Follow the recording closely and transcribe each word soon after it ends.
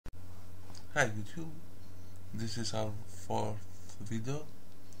Hi YouTube, this is our fourth video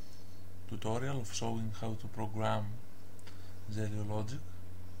tutorial of showing how to program Zelio logic.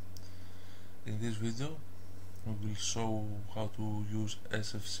 In this video we will show how to use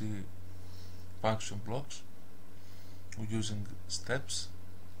SFC function blocks using steps,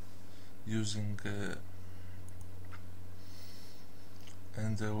 using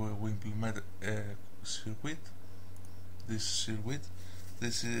we implement a circuit.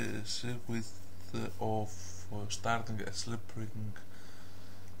 This is circuit of starting a slip-ring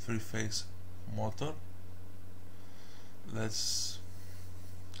three-phase motor. Let's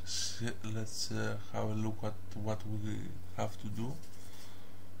have a look at what we have to do.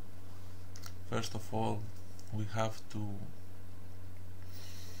 First of all, we have to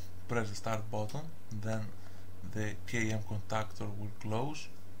press the start button, then the KM contactor will close.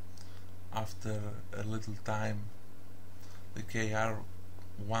 After a little time, the KR1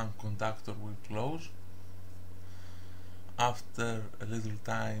 contactor will close. After a little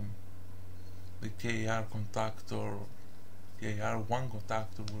time, the KR1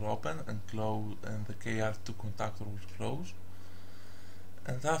 contactor will open and close, and the KR2 contactor will close.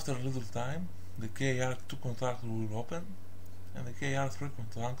 And after a little time, the KR2 contactor will open and the KR3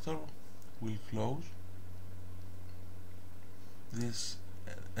 contactor will close. This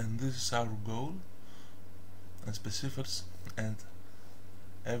is our goal and specifics, and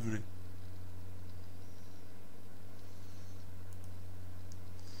every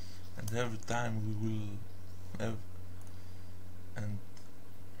time we will have, and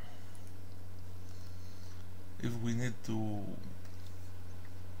if we need to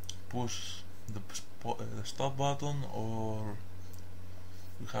push the stop button, or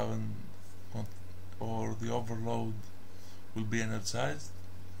we haven't, or the overload will be energized,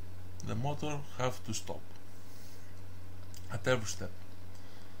 the motor have to stop at every step.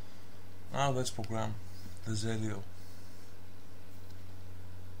 Now let's program the Zelio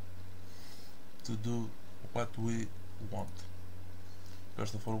to do what we want.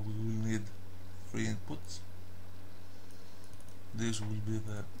 First of all, we will need 3 inputs. This will be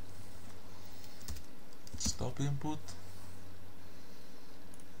the stop input,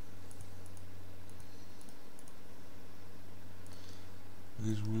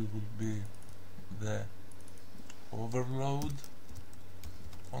 this will be the overload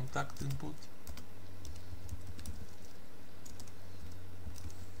contact input,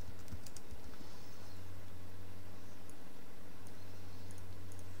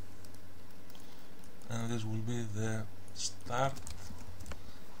 and this will be the start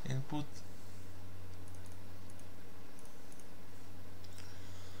input.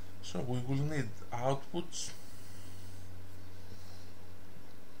 So we will need outputs.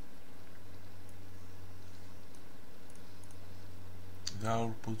 The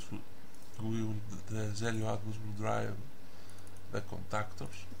outputs the Zelio outputs will drive the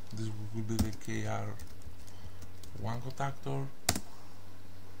contactors. This will be the KR1 contactor.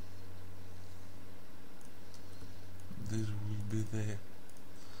 This will be the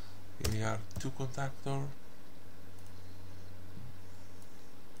KR2 contactor.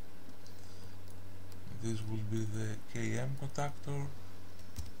 This will be the KM contactor,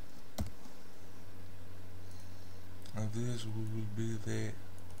 and this will be the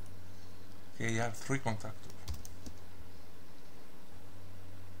KR3 contactor.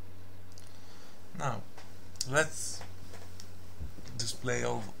 Now let's display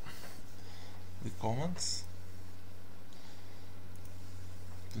all the commands.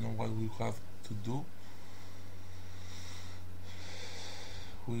 You know what we have to do.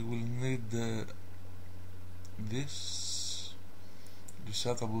 We will need this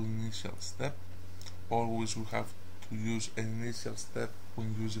resettable initial step. Always we have to use an initial step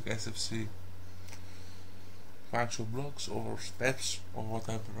when using SFC function blocks or steps or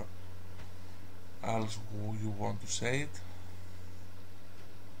whatever else you want to say it.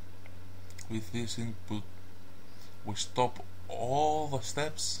 With this input we stop all the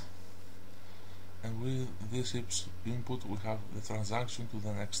steps, and with this input we have the transaction to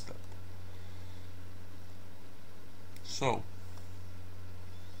the next step. So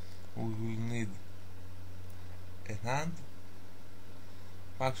we will need an AND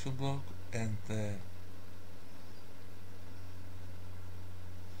function block and an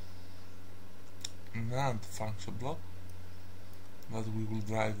AND function block that we will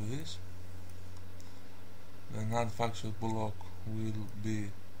drive this. The NAND function block will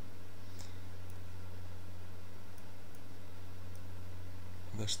be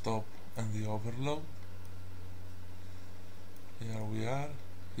the stop and the overload. Here we are,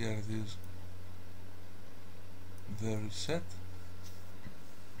 here it is the reset,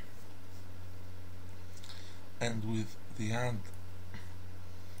 and with the AND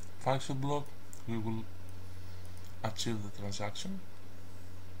function block we will achieve the transaction.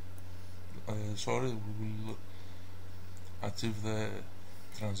 We will achieve the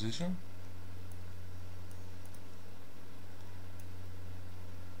transition.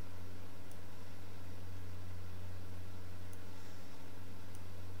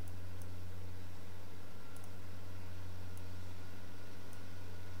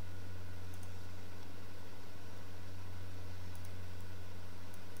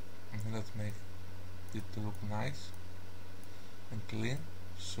 And let's make it look nice and clean,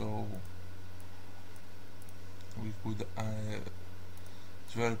 so we could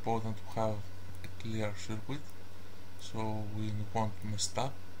it's very important to have a clear circuit, so we won't mess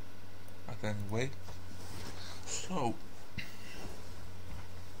up at any way. So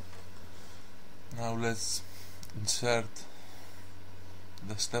now let's insert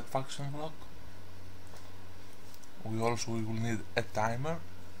the step function block. We will need a timer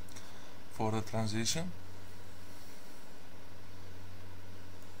for the transition.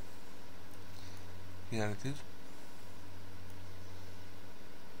 Here it is.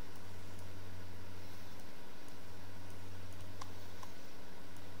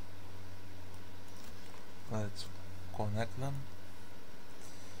 Let's connect them.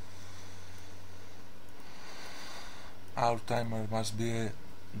 Our timer must be a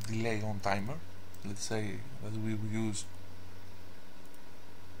delay on timer. Let's say that we will use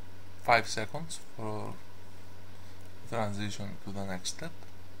 5 seconds for transition to the next step.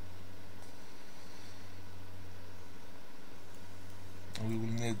 We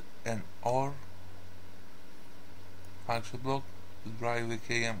will need an OR function block to drive the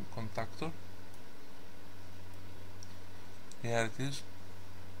KM contactor. Here it is.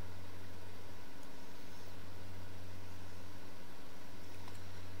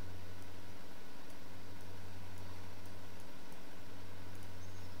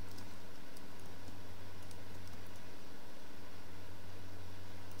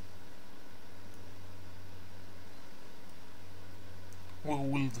 We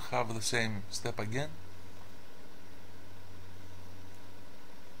will have the same step again.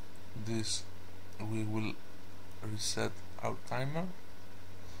 This we will reset our timer.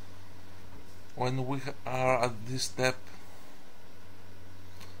 When we are at this step,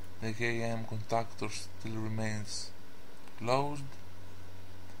 the KM contactor still remains closed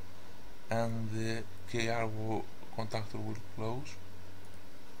and the KR contactor will close.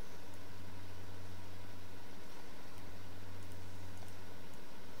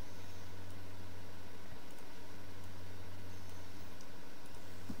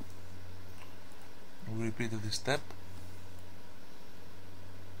 We repeated this step.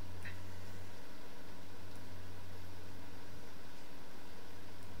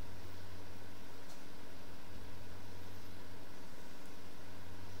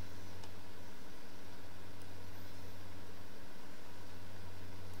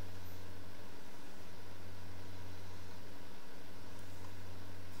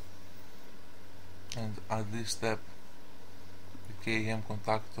 And at this step the KM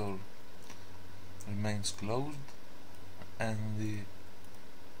contactor remains closed and the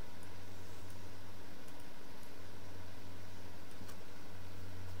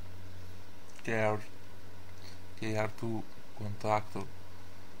KR2 contactor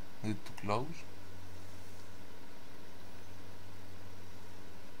need to close.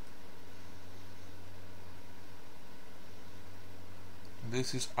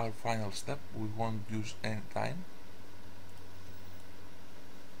 This is our final step. We won't use any time.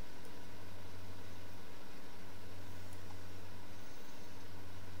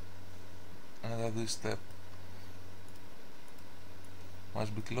 And at this step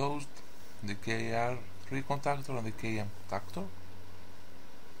must be closed, the KR3 contactor and the KM contactor.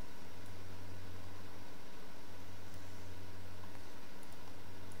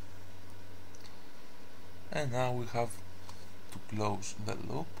 And now we have to close the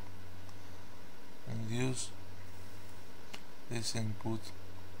loop and use this input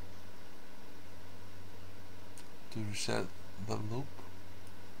to reset the loop.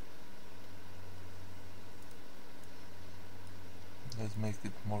 Let's make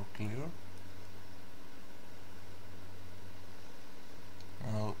it more clear.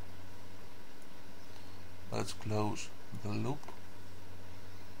 Now let's close the loop.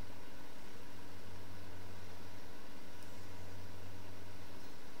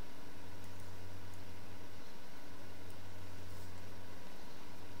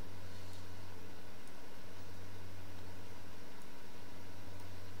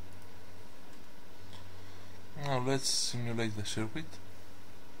 Now let's simulate the circuit.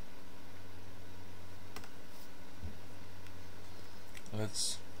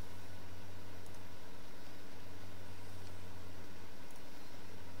 let's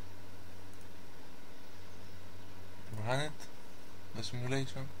run it, the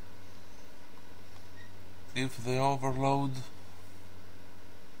simulation. If the overload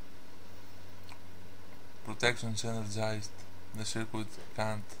protection is energized, the circuit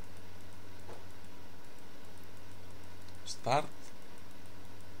can't start,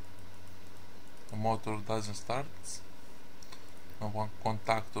 the motor doesn't start, no one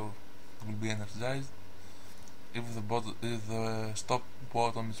contactor will be energized. If the stop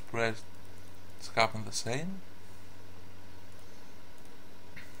button is pressed, it's happened the same.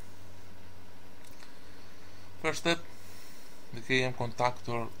 First step, the KM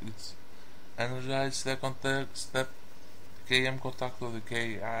contactor is energized. Second step, the KM contactor, the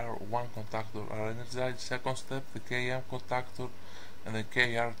KR1 contactor are energized. Second step, the KM contactor and the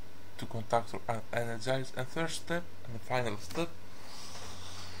KR2 contactor are energized. And third step, and the final step,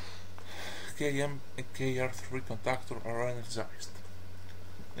 KM and KR3 contactor are energized.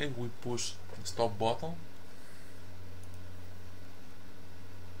 If we push the stop button,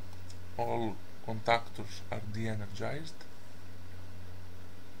 all contactors are de-energized.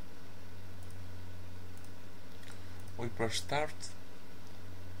 We press start,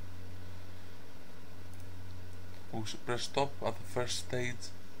 we press stop at the first stage,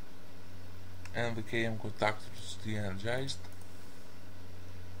 and the KM contactor is de-energized.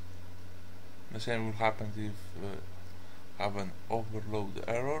 The same will happen if have an overload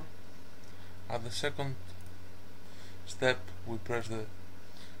error. At the second step, we press the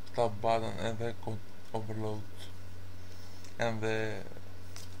stop button and the overload, and the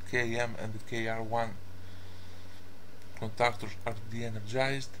KM and the KR1 contactors are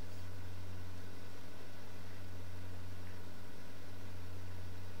de-energized.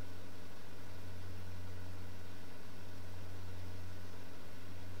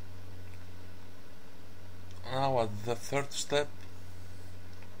 Now at the third step,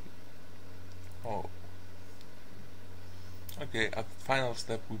 at the final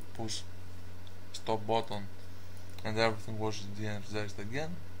step we push stop button and everything was de-energized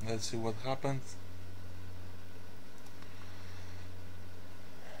again. Let's see what happened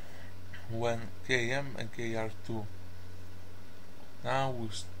when KM and KR2. Now we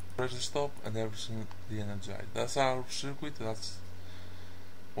press the stop and everything de-energized. That's our circuit, that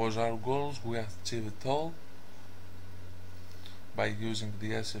was our goals. We achieved it all by using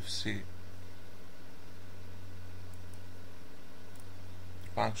the SFC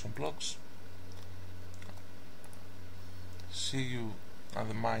function blocks. See you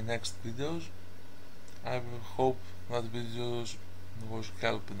on my next videos. I hope that videos was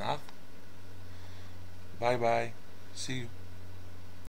help enough. Bye bye. See you.